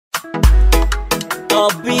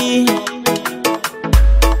Obi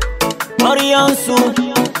Oriansu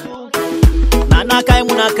Nana kai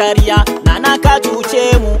munakaria Nana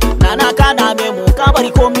kajuchemu Nana kanamemu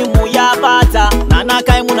Kabari komi mu ya bata Nana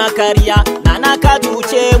kai munakaria Nana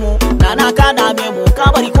kajuchemu Nana kanamemu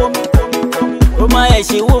Kabari komi Roma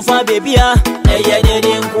yeshi ufa bebia Eye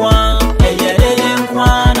dedenkwa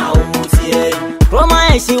na umutie Roma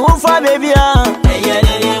yeshi ufa bebia Eye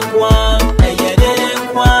dedenkwa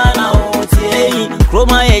na umutie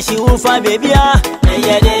Roma yeshi ufa bebia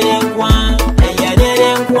Eye dedenkwa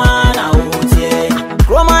na umutie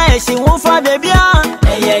Roma yeshi ufa bebia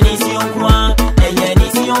Eye nisionkwa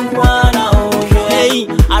na umutie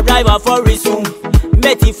I drive for resume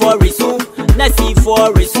Meti for resume Nesi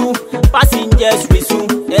for resume Passengers resume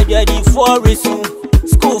Ready for resume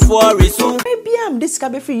School for resume Maybe I'm this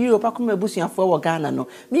guy for Europe. I come to Busia for Ghana. No,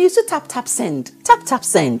 me used to tap send. Tap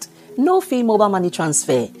send. No fee mobile money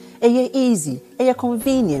transfer. Eye easy. Eye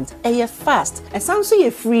convenient. Eye fast. And sounds so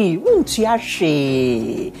you free. Won't you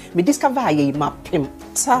share? Me discover ye map him.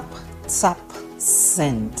 Tap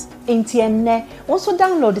send. Intienne. Also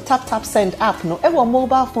download the tap send app. No, ever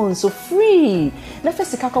mobile phone so free. Na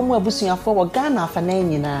first ka come to Busia for Ghana for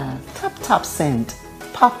na. Tap send.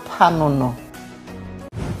 Papa no.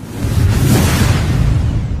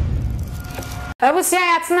 I will say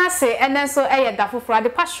and then so for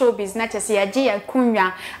Adepa ShowBiz na chese ya je ya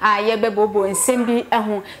kunwa ye bebobo nsembi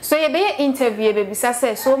ehun so ye be interview be bisa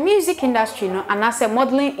say so music industry no anase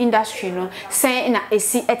modeling industry no say na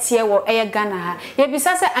esi etie wo Ghana ha ye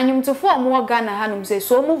bisa say anyumtofo omo Ghana ha no say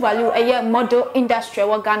so mu value model industry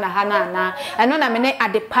wo Ghana ha na eno na me ne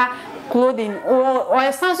Adepa clothing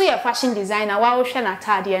or sounds like a fashion designer while she na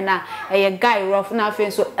tade na a guy rough na fe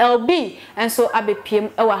so LB and so abepiem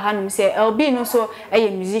e wa hanum say LB no so a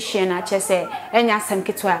musician na che say enya asem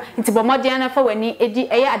ketwa nti bomodian na fa wani edi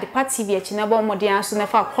Adepa TV echi na bomodian so na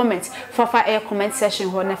fa comment fa comment section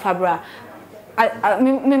ho na fa bra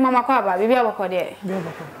me mama kwa ba bibia boko de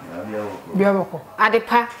bibia boko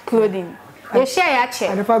Adepa clothing they share ya che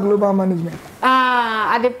Adepa global management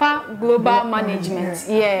Adepa global management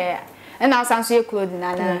yeah. And now some your clothing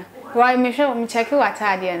na. Why me show me check what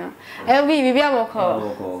idea no. LV bibia boko.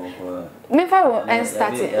 Me for and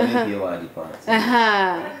start it.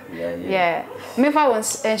 Yeah. Me for one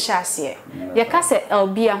and chassis. You can say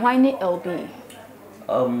LB and why need LB?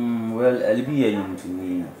 Well, LB anyum to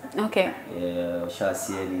me. Okay.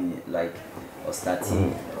 Chassis like or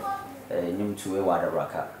starting anyum to a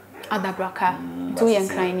Adebraka. Adebraka. Two young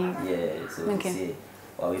crying. Yeah, so okay.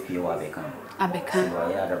 Or we pay Abeka.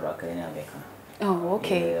 Oh,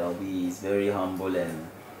 okay. Yeah, LB is very humble and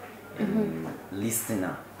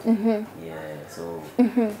listener. Yeah, so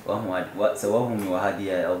what you had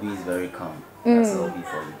here, LB is very calm. That's LB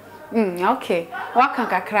for you. Okay. What can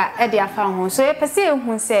kakra e dia fa ho so e pese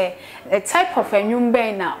hu say a type of anyum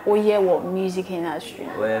ben na oye wo music industry.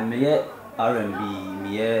 Well, me R&B,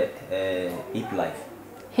 me hip life.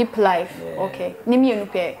 Hip life. Yeah. Okay. Nimi enu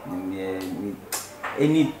pe.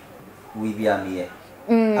 Any we be am here.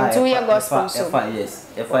 To your gospel so. Yes.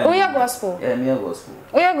 Oh your gospel. Yeah, me gospel.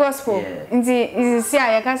 Oh your gospel. Yeah. Nti see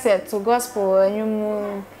I can say to gospel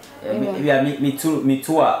anyum. Me too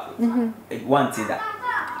want that.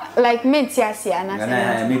 Like me tiasia na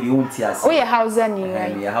say. Maybe won't tiasia. Oh your Hausa ni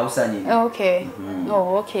right. Me Hausa ni. Okay.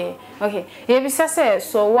 Oh okay. Okay. You be say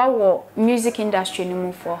so what was music industry ni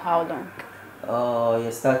move for how long?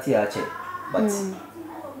 You start here check. But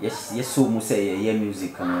yes so mu say yeah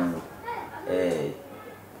music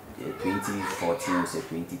 2014 or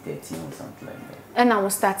 2013 or something like that. And I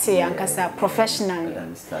was starting ankasa professionally.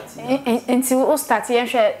 Until we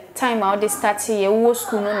started time out they started we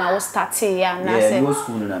school no na we started yeah we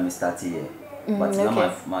school no na me started but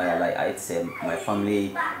now my like I said my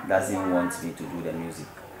family doesn't want me to do the music.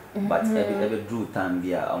 But every drew time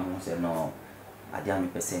there I say no I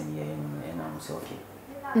don't person here and I say okay.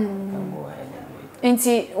 Can go ahead and do it.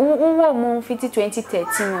 Nti wo mo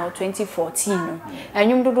 2013 or 2014 and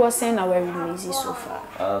you do say na we release so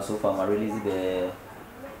far. So far I released the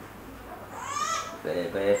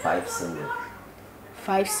 5 singles.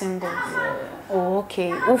 5 singles. Yeah. Oh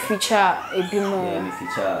okay. Who feature a bit more? Yeah, me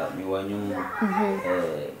feature me one new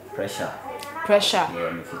pressure. Pressure.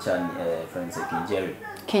 Yeah, me feature friends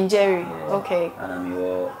King Jerry. Yeah. Okay. And I'm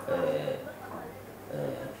your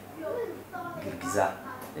Girgiza.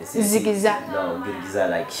 Zigiza. No, Girgiza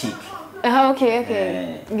like chic.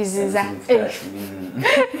 Okay. Giziza.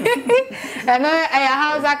 I know I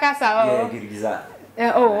Hausa kasa. Yeah, Girgiza.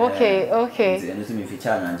 Oh, okay, okay. And to me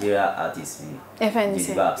feature Nigeria artists.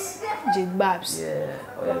 Jid Babs.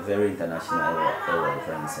 Yeah, very international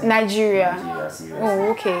friends. Nigeria. Seriously.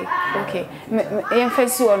 Oh, okay, okay.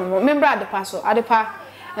 Emphasis on remember Adepa so Adepa.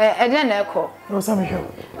 Then echo. Oh, some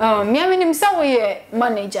show. Me am say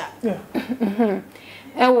manager. Yeah.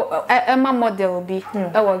 My model be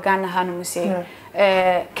Ghana Hanum say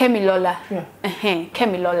Kemi Lola.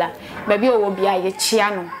 Kemi Lola. Maybe o will be a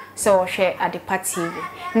chiano so share at the party.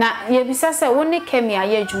 Now ye bisa say only Kemi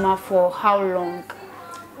aye juma for how long?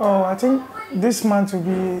 Oh, I think this month will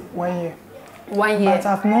be 1 year. 1 year. But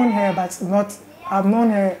I've known her, I've known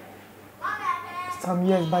her some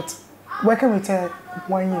years, but working with her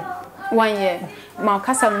 1 year. 1 year. Ma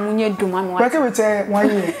kasa munye duma no. Working with her 1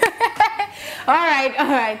 year. All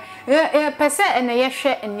right. Person and a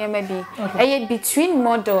share and maybe between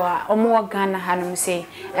model or Ghana Hanum say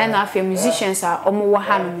and after musicians are or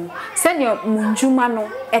Hanum. Send your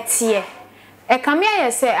Munjumano etie. E come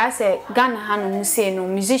here say as a Ghana Hanum say no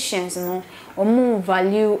musicians no or more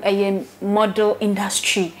value a model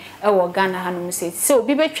industry or Ghana Hanum say. So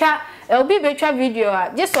be better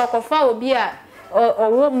video just so will be a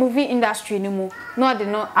or movie industry no more. No the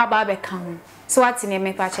no ababe come. So what's in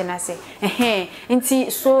me patch and I say, inti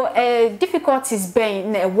so difficulties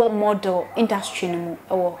being a world model industry no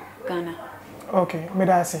or Ghana. Okay, me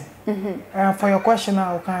that say. For your question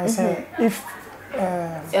now, can I say if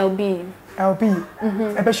LB, I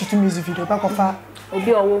bet shoot music video back of her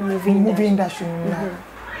be a movie industry.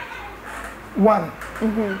 One.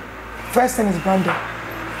 First thing is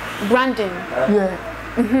branding. Yeah.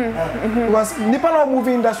 Because Nippon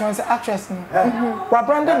movie industry is actress. We're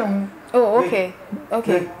branding. Oh, okay.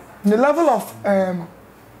 The level of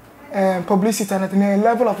publicity and the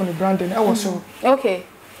level of the branding, I was so. Okay.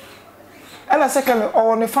 And secondly,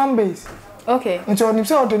 on the fan base. Okay. And so on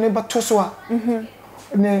himself, the neighbor Tosua.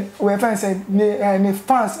 We fans say the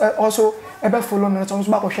fans also ever follow and it's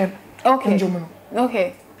almost back of shame.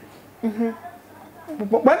 Okay.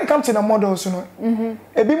 But when it comes to the models, you know,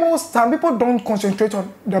 a bit more some people don't concentrate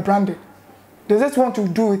on the branding. They just want to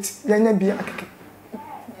do it.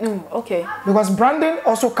 Okay. Because branding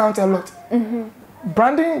also counts a lot.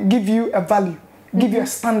 Branding give you a value, give you a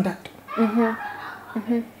standard.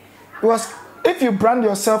 Because if you brand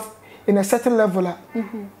yourself in a certain level,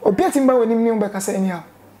 anyhow.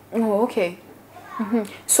 Oh, okay.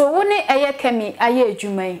 So when I Kemi, I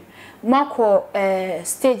Jumai, Marco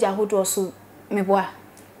stage I would also me boy.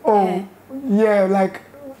 Oh, yeah, like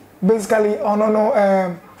basically,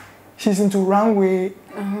 she's into runway,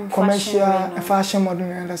 commercial, fashion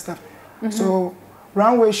modeling and that stuff. So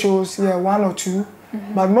runway shows, yeah, 1 or 2,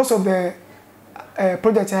 but most of the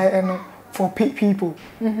projects I know for people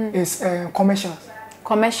is commercials.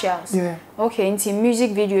 Commercials. Yeah. Okay, into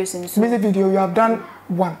music videos and so. Music video, you have done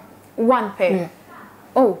 1. 1 pair. Yeah.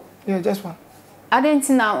 Oh. Yeah, just 1. I didn't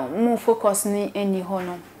now more focus ni any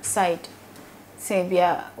hono side. Say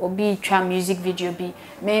bia obi twa music video be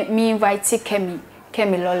me invite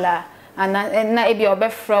Kemi Lola and na e bia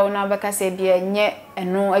obefra na beka say bia nye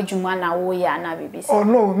eno adwuma na wo ya na bibi. Oh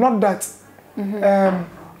no, not that.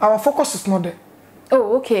 Our focus is not there.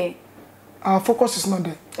 Oh, okay. Our focus is not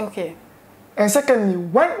there. Okay. And secondly,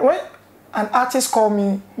 when an artist call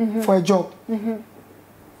me for a job,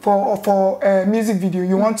 for a music video,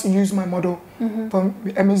 you want to use my model for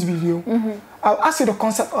a music video, I'll ask you the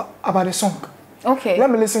concept about the song. Okay. Let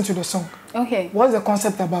me listen to the song. Okay. What's the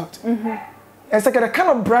concept about? And second, the kind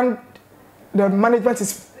of brand the management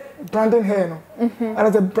is branding her, no?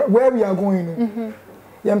 And where we are going, no?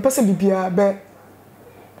 Young person be bear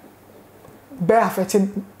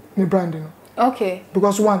affecting the branding. Okay.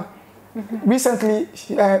 Because one, recently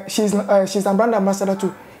she's a brand ambassador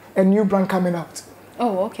to a new brand coming out.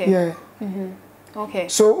 Oh, okay. Yeah. Okay.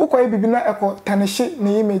 So ukwa bibi na eko tanishe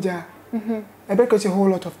ni image a a whole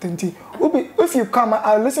lot of things. If you come,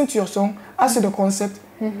 I'll listen to your song, ask you the concept,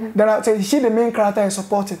 then I'll say she the main character is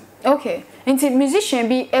supported. Okay. Inti musician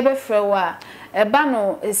be ebe frewa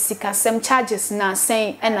bano sikasem charges na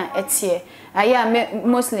saying na etie. Aya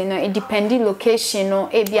mostly no it depending location no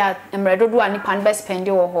ebia emredodo ani pan be spend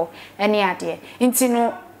wo ho ene ade.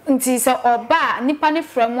 Inti se oba nipa ne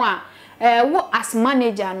fremu a wo as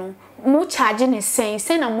manager no mo charge ne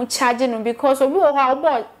saying na mo charge no because obi wo ha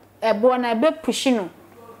obo ebo na be push no.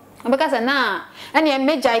 Because na ene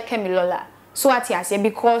major Kemi Lola. So what you say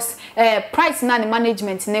because price na the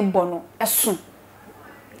management ne bono esu.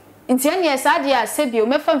 Inti ene sade a se bi o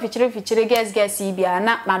mefa mfichire guess bia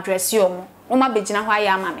na address yo mo. O ma begina hwa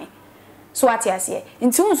ya mame. So what you say?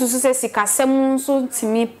 Inti unsusu se sikasem so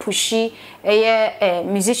timi pushi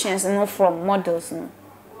musicians no from models no.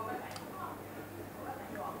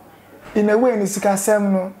 in a way in sika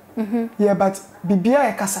sem no. Yeah, but bibia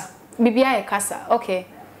e kasa. Bibia e kasa. Okay.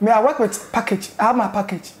 Me I work with package. I have my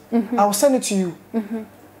package. I will send it to you.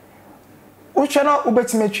 Uchana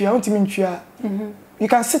ubetimetri, I want to meet you. You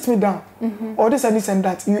can sit me down. Or this and this and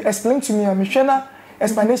that. You explain to me a mission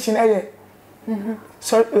explanation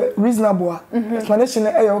so reasonable. Explanation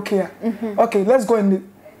okay. Okay, let's go in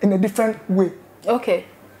a different way. Okay.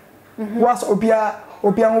 What's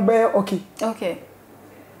obia okay. Okay.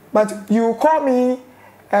 But you call me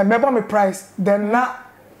remember my price, then now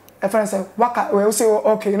if I say waka we say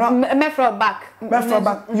okay, you know. Me for back.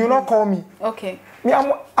 You not call me. Okay. Me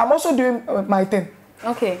I'm also doing my thing.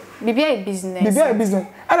 Okay. Bibia business. Bibia business.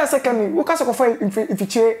 And secondly, we can say if you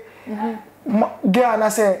check girl and I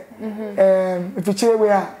say if you check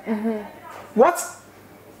where what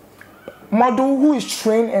model who is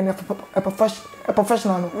trained and a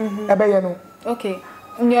professional okay.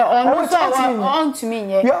 Yeah, on to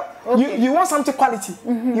me, yeah. Okay. You want something quality.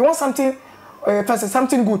 You want something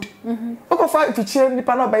something good. Okay, fine if you change the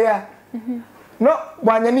panel by no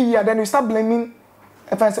one year, then you start blaming.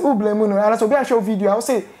 If I say who blame you, and I will show video. I will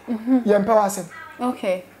say you empower them.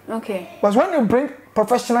 Okay. But when you bring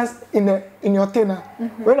professionals in your tenor,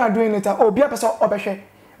 when you are doing it, oh, be a person obeshe.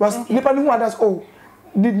 Was people who others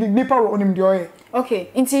the people will own him the oil. Okay.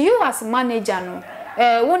 Into you as manager, no.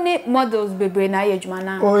 One models bebre na yejuma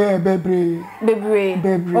na. Oh yeah, bebre.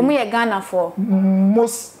 Omo ye Ghana for.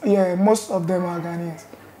 Most of them are Ghanaians.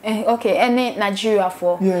 Okay, any Nigeria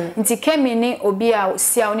for. Yeah. Nti kemi ni obi a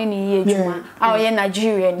sia oni ni yejuma. Ah ye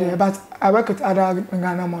Nigeria ni. Yeah, but I work with other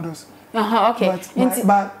Ghana models. Okay.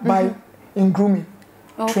 But by in grooming.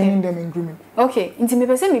 Okay. Training them in grooming. Okay, nti me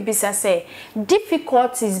pese me bisa say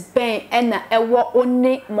difficulties ben na ewo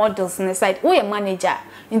only models on the side. Who your manager?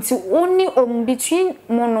 Nti only between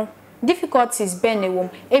mono difficulties ben ewom.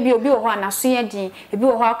 Ebi obi wo ho anaso ye din, ebi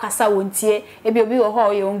wo ho akasa wontie, ebi obi wo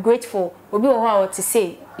ho you ungrateful, obi wo ho what to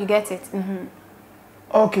say. You get it?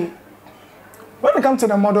 Okay. When it comes to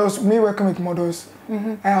the models, me working with models,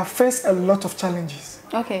 I have faced a lot of challenges.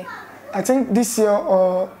 Okay. I think this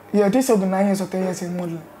year this year the 9 years or 10 years in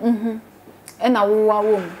modeling. And now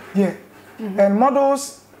yeah. And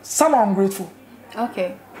models, some are ungrateful.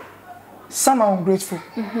 Okay. Some are ungrateful.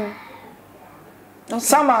 Okay.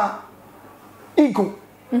 Some are ego.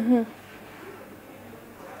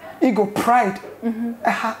 Ego, pride.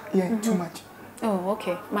 Too much. Oh,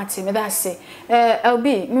 okay. Mati, me that say.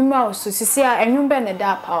 LB, me also Cecilia and you been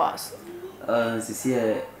the powers.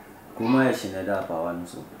 Cecilia, Kroma Eshi na da power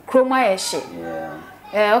nso. Kroma Eshi.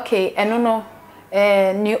 Yeah. Okay, no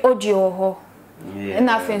ni audio ho. Yeah.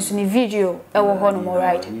 Na fenso ni video e wo ho no mo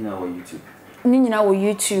right. Ni na wo YouTube. Ni nyina wo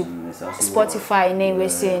YouTube. Spotify na we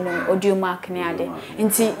say no audio mark na ade.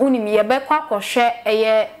 Nti unim ye be kwa kohwe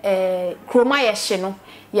eye Kroma Eshi no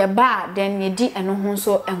ye ba then ye di eno ho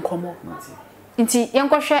so enkomo. Nti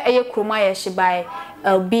yenkohwe eye Kroma Eshi by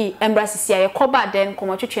LB embracisia ye koba den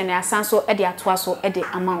komo twetwe na asanso e de atoa so e de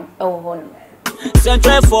amount e wo ho no.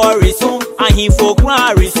 Central for resume, and he for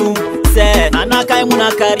cry resume. Say, Nanaka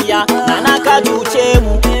Munakaria, Nanaka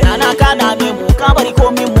Duchemu, Nanaka Namemu, Kabari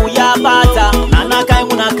Komi Muya Bata, Nanaka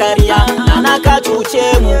Munakaria, Nanaka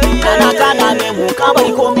Duchemu, Nanaka Namemu,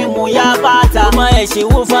 Kabari Komi Muya Bata, Maeshi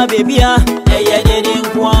Ufa Bebia, Aya didn't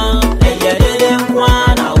quan,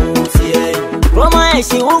 I won't see.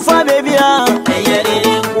 Romaeshi Ufa Bebia, Aya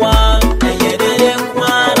didn't quan,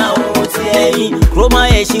 I won't see.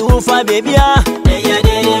 Romaeshi Ufa Bebia, Aya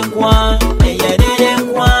didn't quan,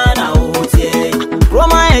 I won't see.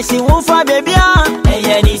 Romaeshi Ufa Bebia,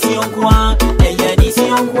 Aya Nision Quan,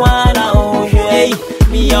 I won't see.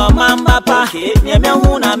 Me your mamba pa,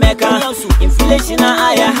 Yamuna Mecca, inflation I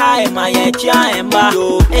high, my chia and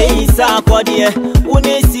bado, Sa Quadia,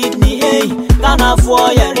 Une Sydney, Ghana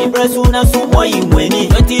for ya, Represuna Sumo in Winnie,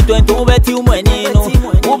 2020, Ubeti Wenino,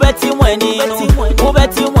 Natiti Wenino,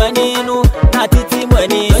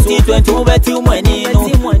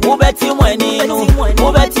 2020, Ubeti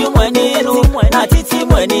Wenino, Natiti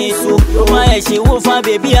Wenino, Romaeshi Ufa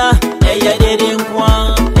Bebia, Aya didn't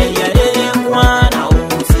quan,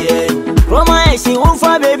 Romaeshi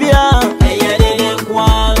Ufa Bebia, Aya didn't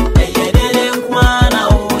quan, I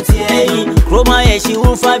won't see. Romaeshi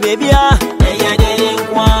Ufa Bebia, Aya didn't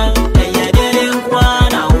quan,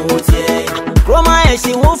 I won't see.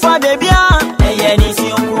 Romaeshi Ufa Bebia, Aya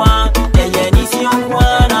Nision Quan,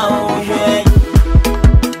 I won't see.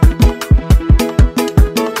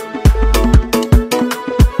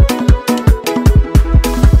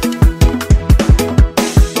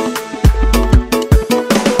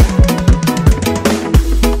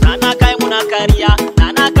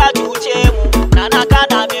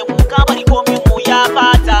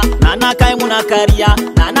 Nanaka karia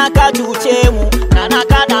nana ka tuchemu nana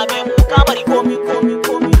ka dame mu kabari komi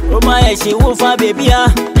Roma eshi ufa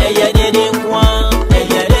bebia eye dede nkwa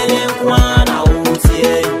na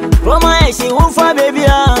utie Roma eshi ufa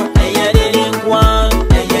bebia eye dede nkwa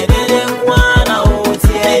na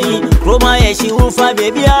utie Roma eshi ufa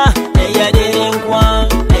bebia eye dede nkwa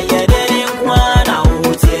na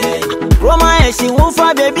utie Roma eshi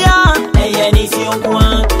ufa bebia eye nisi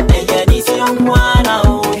nkwa na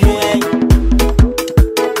utie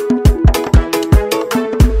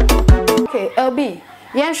Okay, LB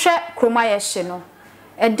Yansha Kroma Yeshino.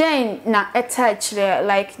 A day na attach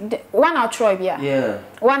like one out Troy, Yeah.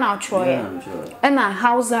 One out Troy. Yeah, I'm sure. And a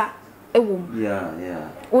houser a womb. Yeah.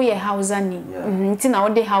 We a houser ni. Tina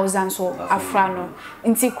all the house and so afrano.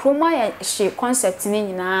 Inti Kroma she concept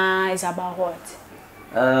na is about what?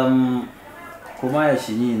 Kroma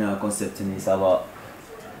Yeshini na concept is about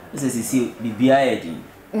this is see the BID.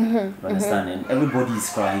 Understand? Everybody is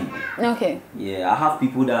crying. Okay. Yeah, I have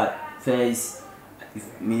people that face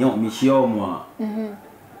me share more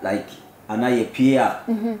like and I appear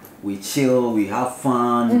we chill, we have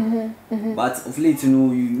fun, but hopefully to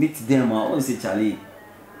know you meet them I always say Charlie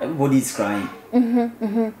everybody is crying.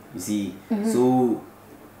 You see, so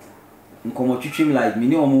nkomo twitwim like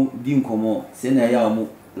me omo di nkomo say na ya omo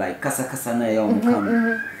like kasa na ya omo come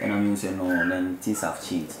and I mean say no then things have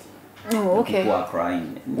changed. Oh, okay. People are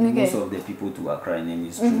crying. Okay. Most of the people too are crying and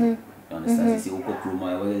it's true. You understand? They say Oko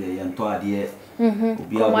Kroma yanto adie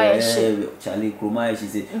obi Charlie Kroma she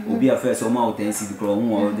say obi affair so ma otensi di kro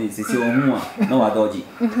hu they say ohu a na wa dodgy.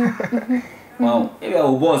 Wow, maybe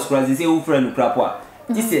our boss cry say who friend krapo a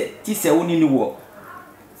ti say woni ni wo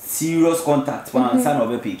serious contact man son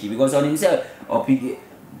of a picky because on himself or picky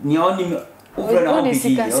ni only who friend or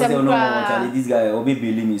picky no Charlie this guy obi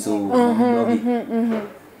believe me so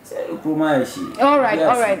all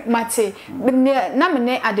right Mate na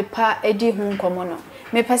me Adepa edi hu nkomo no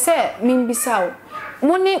me pese min bisawo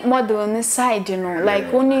moni model ne side no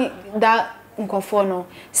like oni that nkofo no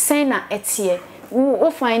say na etie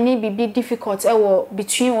wo find ni be difficult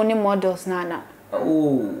between oni models na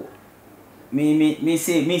oh me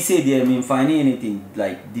say there me finding anything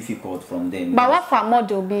like difficult from them. But what for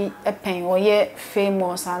model be a pen or ye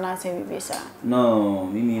famous and not be sir? No,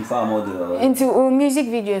 me for model. Into music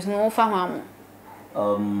videos no for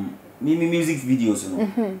me music videos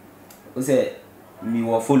no. We say me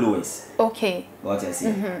were followers. Okay. What I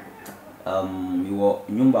say. Me were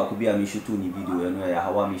nyumba could be a me shoot ni video and where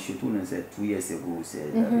how me shoot and said 2 years ago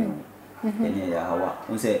said and yeah how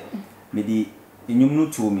we say me the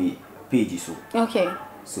nyumnu to me page so. Okay.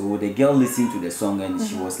 So the girl listened to the song and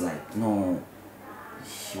she was like, no,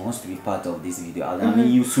 she wants to be part of this video. I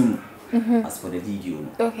mean you soon as for the video.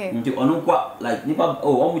 Okay. Like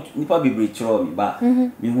nipa be breach me, but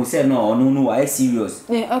me who said no, I serious.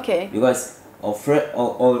 Yeah, okay. Because or friend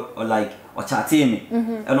or like or chatting me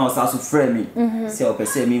and also friend me. Say okay,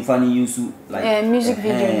 say me funny use like music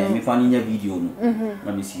video. Me funny video no.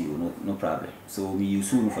 Let me see you no problem. So me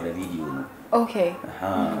use soon for the video no. Okay.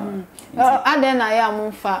 And then I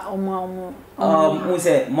am fa we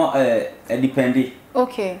say depending.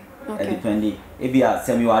 Okay. Depending. Ebia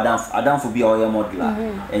say me Adam for be our model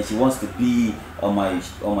and she wants to be on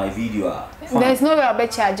my video. There's no way I'll be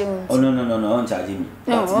charging. Oh no, don't charge me.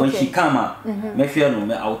 But when she come out, me fear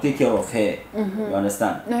no, I'll take care of her. You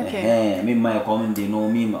understand? Okay. Me my comment they know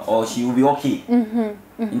me or she will be okay.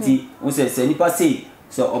 Inti we say nipa say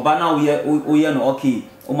so obana we no okay.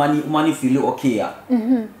 Money feel okay ya.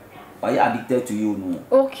 Why addicted to you no?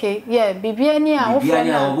 Okay, yeah,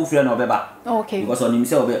 Bibiania no beba. Okay. Because on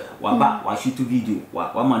himself wa shoot video,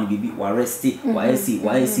 wa man bibi wa rest, wa see.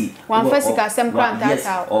 One first asem yes,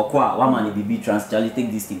 or wa man bibi Charlie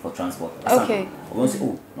take this thing for transport. Okay. I want to say,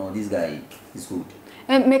 oh, no, this guy is good.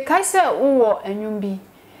 And me kai say wo enyum bi.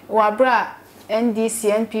 Wa bra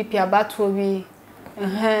NDC NPP abato bi.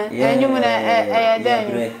 Enyum na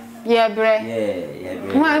den. Yeah, bre.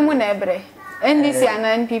 Why mu na bre? NDC and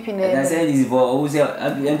NPP na. I say this for who say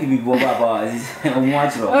NPP bo baba is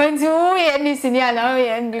watch ro. Onti who NDC ni ana who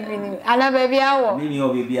NPP ni. Ana baby awo. Me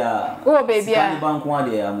o baby a. Oh baby a. Bank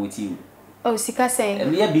one dey amoti. Oh sika say.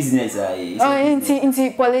 Me business ai. Oh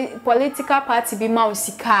inti political party bi ma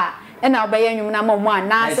sika. And I'll buy you na mama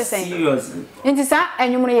na say. Seriously. Inti sa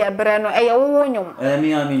enyum no ye bre no e ye wo nyum.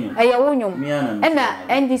 Me anyum. E ye wo nyum. And na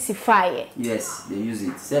NDC fire. Yes, they use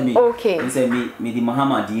it. Say me. Okay. They say me the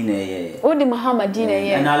Muhammadine ye. Oh the Muhammadine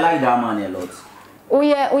ye. And I like that man a lot. Oh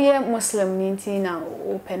yeah Muslim ninti na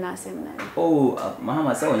open asem na. Oh,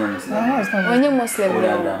 Muhammad say onye Muslim. Onye Muslim.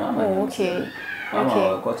 Oh, okay.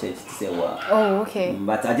 Okay. Oh, okay.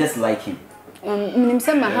 But I just like him. Minim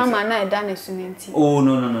say Mahama na dane sunenti. Oh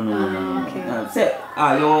no. Okay. Say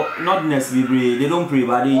you're not necessarily they don't pray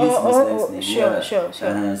but they use Muslims name. Sure.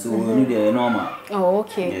 So we need the normal. Oh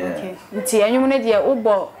okay. Nti anyum ne de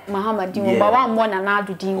ubo Mahama din wo ba wa mo na na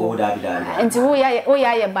adu din. Oh that. Nti wo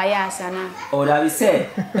ya bias ana. Oh that we say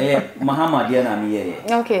Mahama dia na me ye.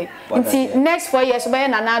 Okay. Nti next 4 years be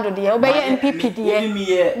na na adu de wo be MPP de. Me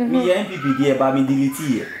MPP de ba me delete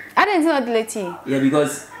ye. I didn't know delete. Yeah,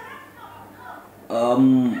 because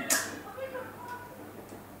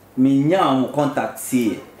me nyam contact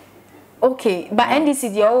see. Okay, but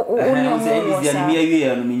NDC the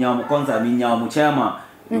only me nyam contact me nyam chairman.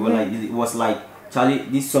 It was like Charlie,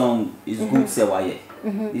 this song is good say why.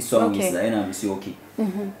 This song is like and say okay.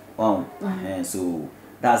 And so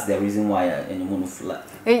that's the reason why any mono flat.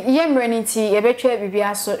 Yemrenity ye betwe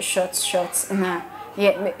bibia so short na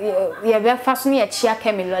ye be faso ne chia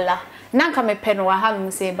kemilola. Nanka me pen wa ha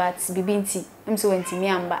say but bibinti so wenti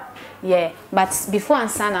amba but before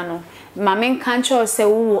ansana no ma men kancho say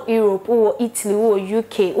wo Europe wo Italy wo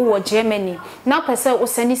UK wo Germany na pese wo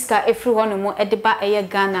seniska efri ho no mo edeba eye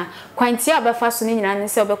Ghana kwanti abefa so ni nyina ne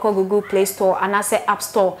say obekọ Google Play Store and say App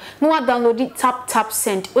Store no wa download it tap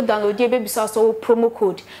send o download e be bisa so promo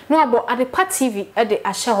code no abo Adepa TV e de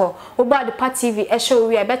ahye ho obo Adepa TV e show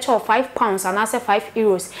we e be cho £5 and say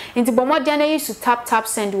 €5 nti bomodi na use tap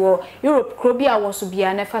send wo Europe krobia wo so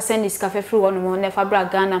bia na fa seniska fefri ho no mo na fa bra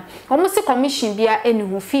Ghana almost commission bia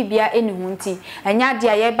enihu fee bia enihu nti enya de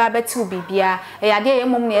aye ba beti bibia e ade ye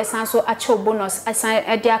mom na yesan so ache bonus asan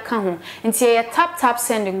ade aka ho nti ye tap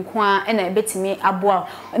send nko a na betimi aboa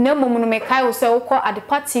na mom no me kai wo se wo kọ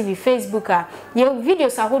Adepa TV Facebook a ye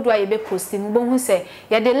videos ahodo a ye be post mu bo hu se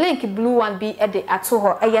ye de link blue one be e de ato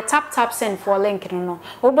ho e ye tap send for link no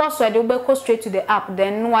wo bo so e de wo be go straight to the app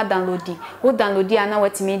then no wa download ana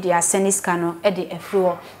wetimi de aseni scan no e de efri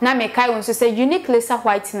ho na me kai wo so say unique laser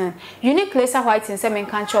whitening say men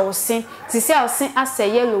kan cho sin sisi sin ase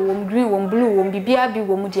yellow wom green wom blue wom bibia bi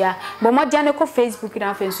wom dia bo modia ne ko Facebook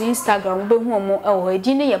na Facebook Instagram be hu omo e wo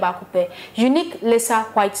edi ne ye ba kopɛ unique laser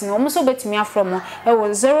whitening omo so betimi afrom e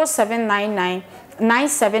wo 0799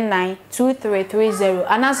 979 2330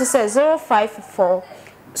 and as say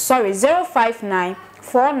 059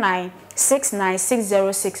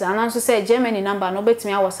 4969606 and also say Germany number no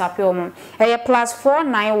betimi a WhatsApp omo e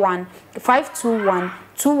 +491 521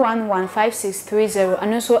 2115630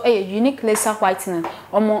 and also a unique laser whitening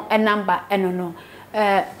omo a number no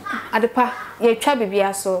Adepa ye twa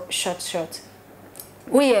bibia so short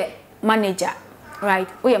we manager right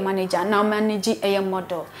we manager now manage a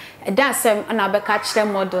model that sem na be ka kire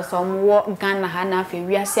model so wo Ghana ha na fe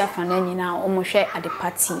wiase afana nyina omo hwe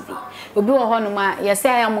Adepa TV obi wo hono ma ye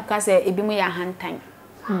say am ka say ebi mu ya hantan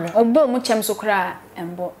obo mu chem so kra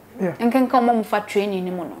embo enkenka omo mu fa training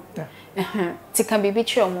ni mu no tika bibi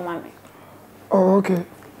kire omo ma me. Oh okay.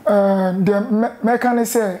 The mechanic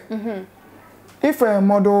say if a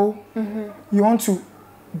model you want to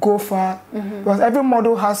go far because every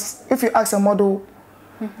model has, if you ask a model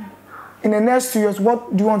in the next 2 years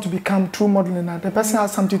what do you want to become through modeling, the person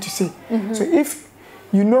has something to say. So if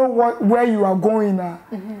you know where you are going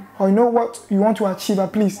or you know what you want to achieve,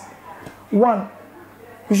 please, one,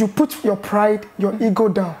 you should put your pride, your ego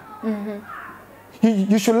down.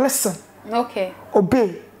 You should listen,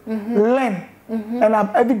 obey, learn, and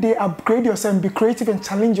every day upgrade yourself and be creative and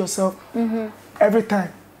challenge yourself. Every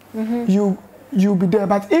time you'll be there.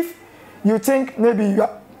 But if you think maybe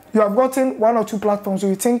you have gotten 1 or 2 platforms, so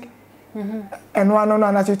you think and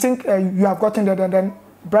no, as you think you have gotten there, then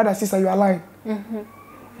brother, sister, you are lying.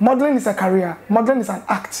 Modeling is a career. Modeling is an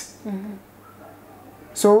act.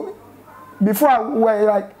 So before we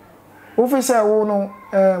like, if say, oh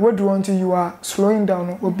no, what do you want to? You are slowing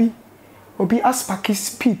down. Obi as paki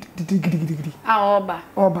speed. Oba.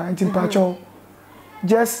 And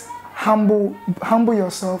just humble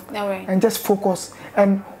yourself and just focus.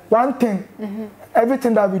 And one thing,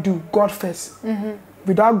 everything that we do, God first.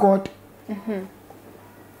 Without God,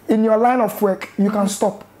 in your line of work, you can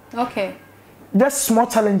stop. Okay. Just small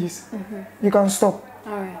challenges, you can stop.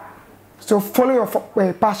 All right. So follow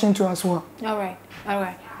your passion too as well. All right.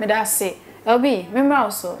 But that's it. LB, remember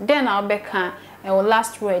also, then I'll be our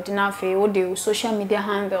last word now for all the social media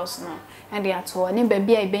handles now. And they are to any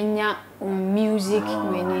baby I benya music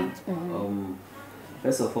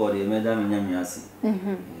first of all, the madam Yamiasi.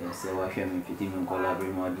 Yes, I watch him 15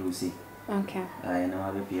 collaborate more do see. Okay. I know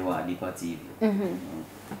how to pay what Adepa TV.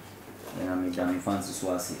 And I'm a fans to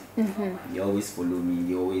Swasi. They always follow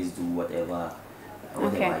me, they always do whatever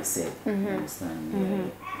I say. You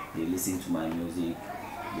understand? They listen to my music,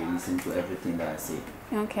 they listen to everything that I say.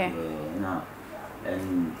 Okay. Now,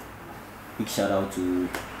 and big shout out to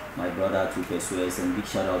my brother to Persuades, and big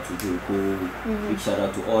shout out to Joko, big shout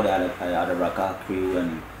out to all the Adepa crew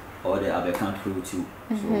and all the Abekan crew too.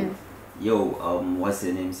 So yo, what's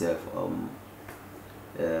the name, self?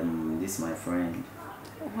 This is my friend.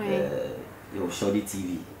 Yo, Shoddy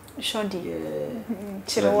TV. Shoddy. Yeah.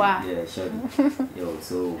 Chirowa. Yeah, Shoddy. Yo,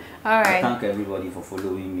 so all right. I thank everybody for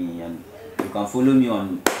following me, and you can follow me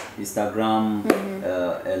on Instagram,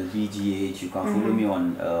 LBGH. You can follow me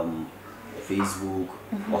on Facebook,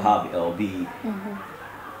 Wahab LB,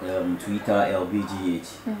 Twitter LBGH,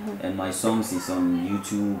 and my songs is on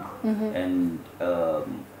YouTube and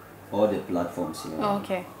all the platforms here.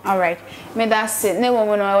 Okay, all right. Me that's it. No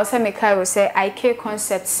one I was say say IK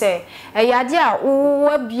concept say yadia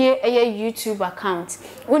webie YouTube account.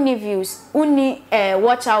 Uni views, uni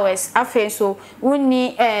watch hours, afen so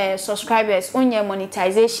uni subscribers, uni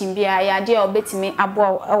monetization bia yadia obetimi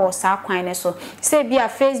abo e sa kwan so. Say bia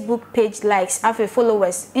Facebook page likes, afen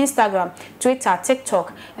followers, Instagram, Twitter,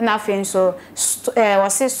 TikTok, and afen so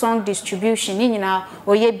was say song distribution ni nyina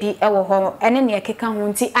oye bi e wo ho ene ne keka ho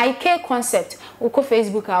nti IK concept uko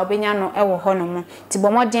Facebook a obenya no ewo ho no mo ti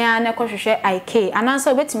bomoden na kohwehwe IK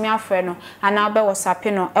anansa obetimi afre no ana obe WhatsApp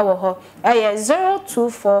no ewo ho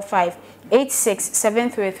 0245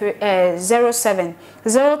 867307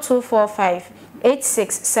 0245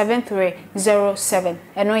 867307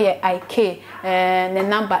 eno ye IK the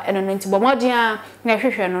number eno no nti bomoden na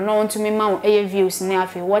hwehwe no no ntumi ma wo views na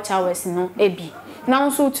afi watch hours no ebi now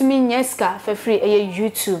so to me nyeska for free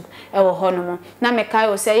YouTube ewo hono na mekai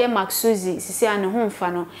o say ye Maxuzi sisi ane ho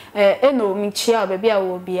mfa no eno mi chia ba bia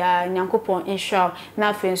wo bia nyankopon inshallah na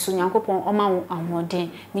afenso nyankopon oma wo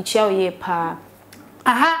ahoden mi chia o ye pa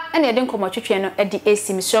aha ene eden komo twetwe no edi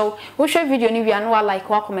esim so wo hwe video ni wi anu wa like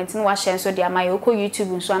wa comment ni wa share so dia my oko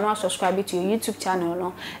YouTube so anu subscribe to your YouTube channel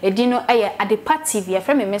no edi no eye Adepa TV e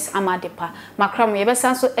frame Miss Adepa makram ye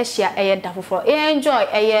besan so ehia eye dafofo enjoy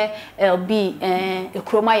eye LB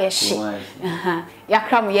ekroma ye hye aha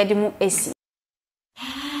yakram ye di mu esi